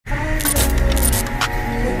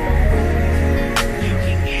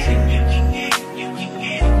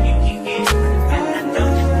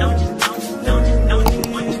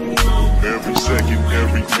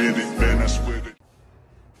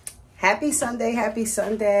Happy Sunday, happy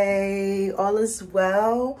Sunday. All is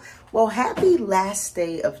well. Well, happy last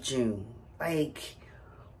day of June. Like,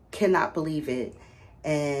 cannot believe it.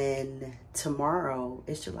 And tomorrow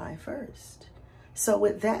is July 1st. So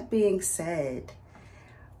with that being said,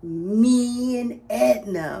 me and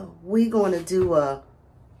Edna, we're going to do a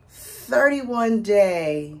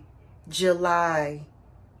 31-day July,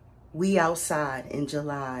 we outside in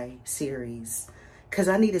July series. Because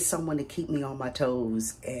I needed someone to keep me on my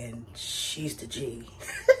toes, and she's the G.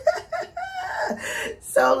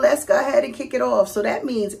 So let's go ahead and kick it off. So that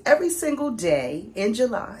means every single day in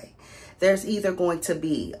July, there's either going to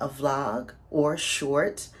be a vlog or a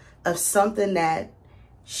short of something that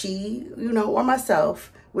she, or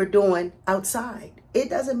myself, we're doing outside. It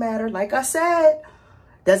doesn't matter. Like I said,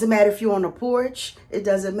 doesn't matter if you're on the porch. It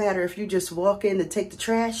doesn't matter if you just walk in to take the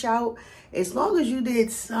trash out. As long as you did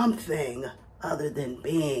something other than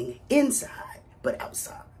being inside, but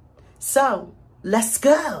outside. So let's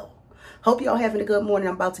go. Hope y'all having a good morning.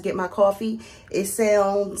 I'm about to get my coffee. It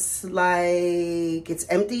sounds like it's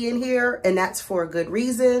empty in here, and that's for a good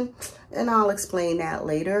reason. And I'll explain that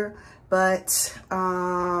later. But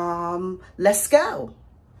let's go.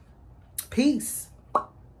 Peace.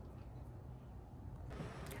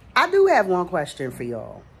 I do have one question for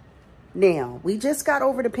y'all. Now, we just got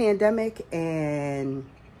over the pandemic and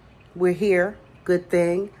we're here, good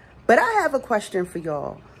thing. But I have a question for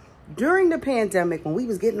y'all. During the pandemic, when we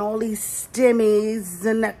was getting all these stimmies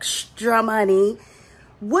and extra money,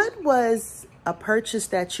 what was a purchase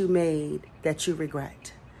that you made that you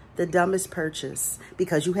regret? The dumbest purchase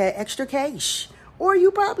because you had extra cash. Or you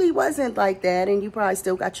probably wasn't like that and you probably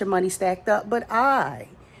still got your money stacked up. But I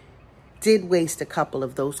did waste a couple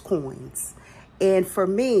of those coins. And for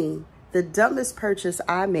me, the dumbest purchase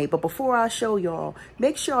I made, but before I show y'all,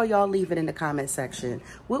 make sure y'all leave it in the comment section.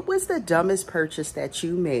 What was the dumbest purchase that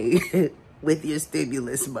you made with your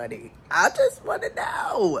stimulus money? I just want to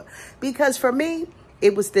know. Because for me,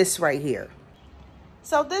 it was this right here.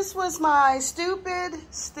 So this was my stupid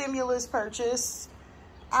stimulus purchase.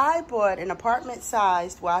 I bought an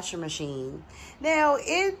apartment-sized washer machine. Now,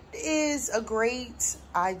 it is a great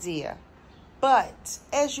idea. But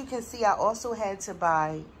as you can see, I also had to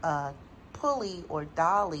buy a pulley or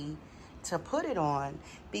dolly to put it on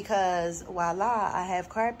because voila, I have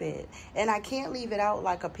carpet and I can't leave it out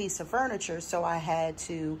like a piece of furniture. So I had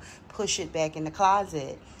to push it back in the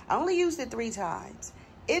closet. I only used it 3 times.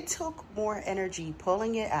 It took more energy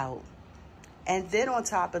pulling it out. And then on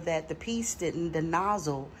top of that, the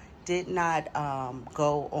nozzle did not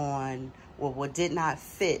go on, or did not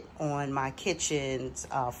fit on my kitchen's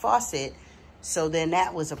faucet. So then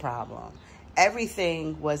that was a problem.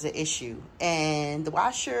 Everything was an issue. And the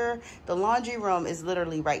laundry room is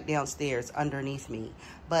literally right downstairs underneath me.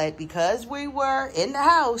 But because we were in the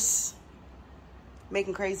house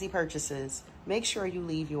making crazy purchases, make sure you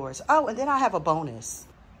leave yours. Oh, and then I have a bonus.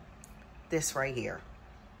 This right here.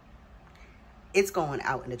 It's going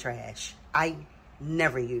out in the trash. I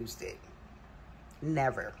never used it.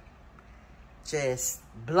 Never. Just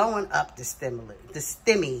blowing up the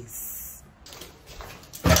stimmies.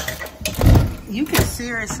 You can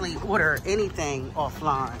seriously order anything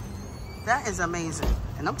offline. That is amazing.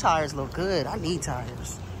 And them tires look good. I need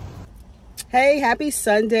tires. Hey, happy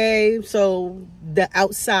Sunday. So the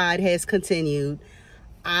outside has continued.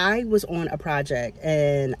 I was on a project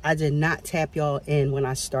and I did not tap y'all in when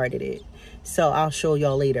I started it. So I'll show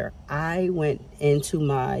y'all later. I went into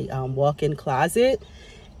my walk-in closet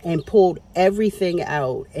and pulled everything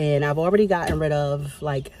out. And I've already gotten rid of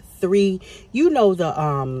like 3,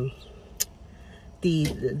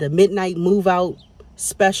 the midnight move out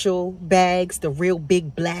special bags, the real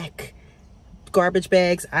big black garbage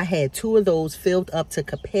bags. I had 2 of those filled up to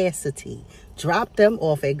capacity, dropped them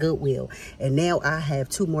off at Goodwill, and now I have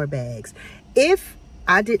 2 more bags. If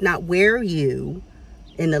I did not wear you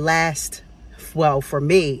in the last, well, for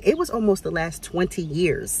me, it was almost the last 20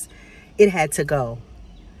 years, it had to go.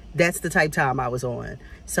 That's the type time I was on.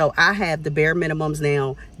 So I have the bare minimums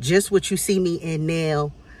now, just what you see me in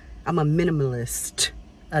now. I'm a minimalist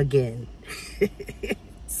again.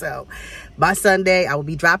 So by Sunday, I will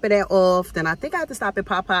be dropping that off. Then I think I have to stop at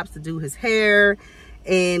Pop Pops to do his hair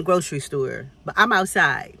and grocery store. But I'm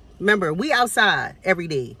outside. Remember, we outside every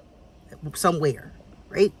day. Somewhere,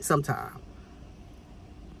 right? Sometime.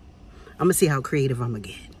 I'm going to see how creative I'm going to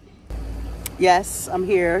get. Yes, I'm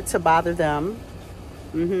here to bother them.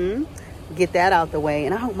 Get that out the way.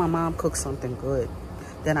 And I hope my mom cooks something good.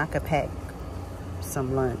 Then I could pack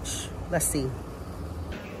some lunch. Let's see.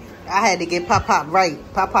 I had to get Pop Pop right.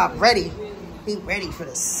 Pop Pop ready. He ready for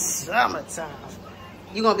the summertime.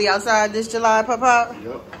 You gonna be outside this July, Pop Pop?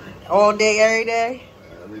 Yep. All day, every day?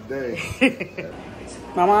 Every day.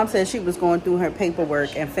 My mom said she was going through her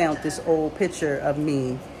paperwork and found this old picture of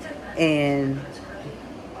me. And,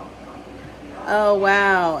 oh,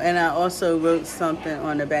 wow. And I also wrote something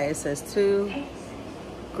on the back. It says, to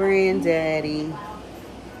Granddaddy.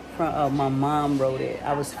 Oh, my mom wrote it.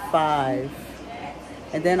 I was 5.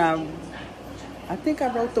 And then I think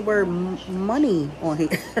I wrote the word money on here.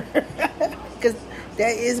 Because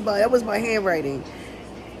that was my handwriting.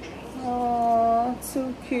 Oh,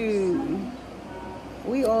 too cute.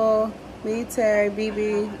 We all, me, Terry,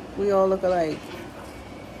 BB, we all look alike.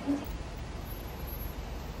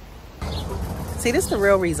 See, this is the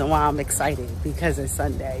real reason why I'm excited, because it's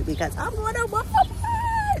Sunday, because I'm going to Walmart.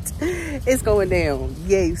 It's going down,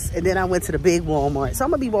 yes. And then I went to the big Walmart. So I'm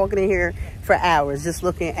going to be walking in here for hours just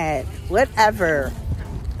looking at whatever.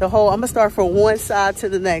 I'm going to start from one side to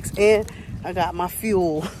the next. And I got my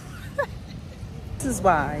fuel. This is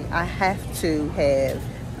why I have to have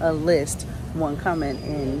a list one coming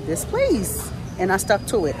in this place, and I stuck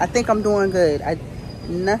to it. I think I'm doing good.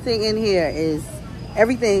 Nothing in here is,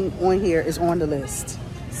 everything on here is on the list,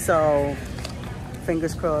 so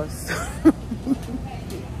fingers crossed.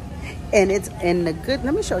 And it's in the good,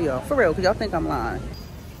 let me show y'all for real, because y'all think I'm lying.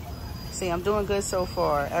 See, I'm doing good so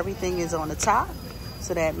far. Everything is on the top,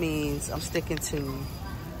 so that means I'm sticking to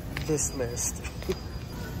this list.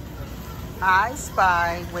 I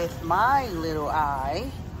spy with my little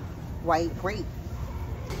eye white grape.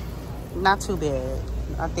 Not too bad.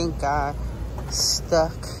 I think I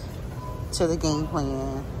stuck to the game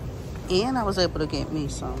plan, and I was able to get me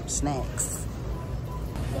some snacks.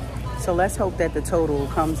 So let's hope that the total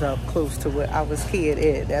comes up close to what I was keyed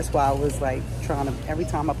at. That's why I was like trying to, every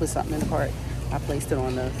time I put something in the cart, I placed it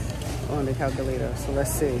on the calculator. So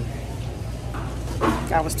let's see.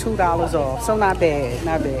 I was $2 off, so not bad,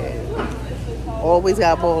 not bad. Always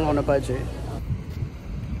got ball on a budget.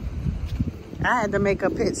 I had to make a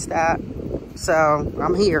pit stop, so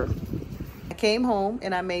I'm here. I came home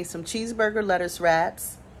and I made some cheeseburger lettuce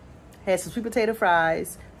wraps, had some sweet potato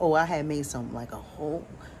fries. Oh, I had made some, like a whole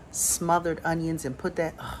smothered onions and put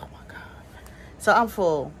that, oh my God. So I'm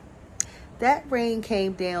full. That rain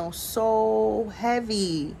came down so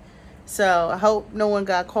heavy. So I hope no one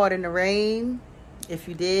got caught in the rain. If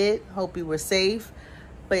you did, hope you were safe.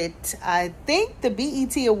 But I think the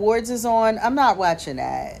BET Awards is on. I'm not watching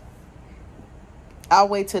that. I'll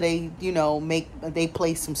wait till they, they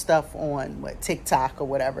play some stuff on TikTok or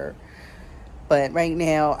whatever. But right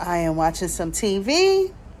now I am watching some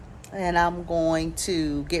TV, and I'm going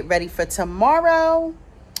to get ready for tomorrow.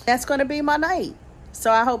 That's going to be my night.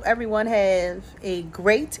 So I hope everyone has a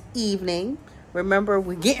great evening. Remember,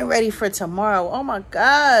 we're getting ready for tomorrow. Oh my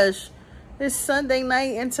gosh. It's Sunday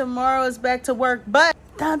night and tomorrow is back to work. But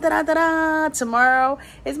tomorrow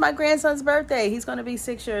is my grandson's birthday. He's going to be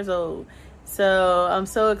 6 years old. So I'm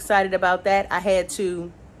so excited about that. I had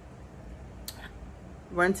to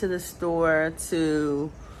run to the store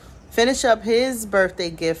to finish up his birthday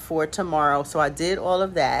gift for tomorrow. So I did all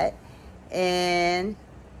of that. And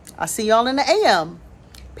I'll see y'all in the AM.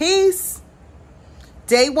 Peace.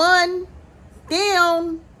 Day 1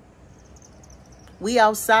 down. We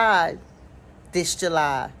outside this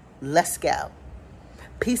July. Let's go.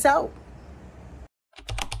 Peace out.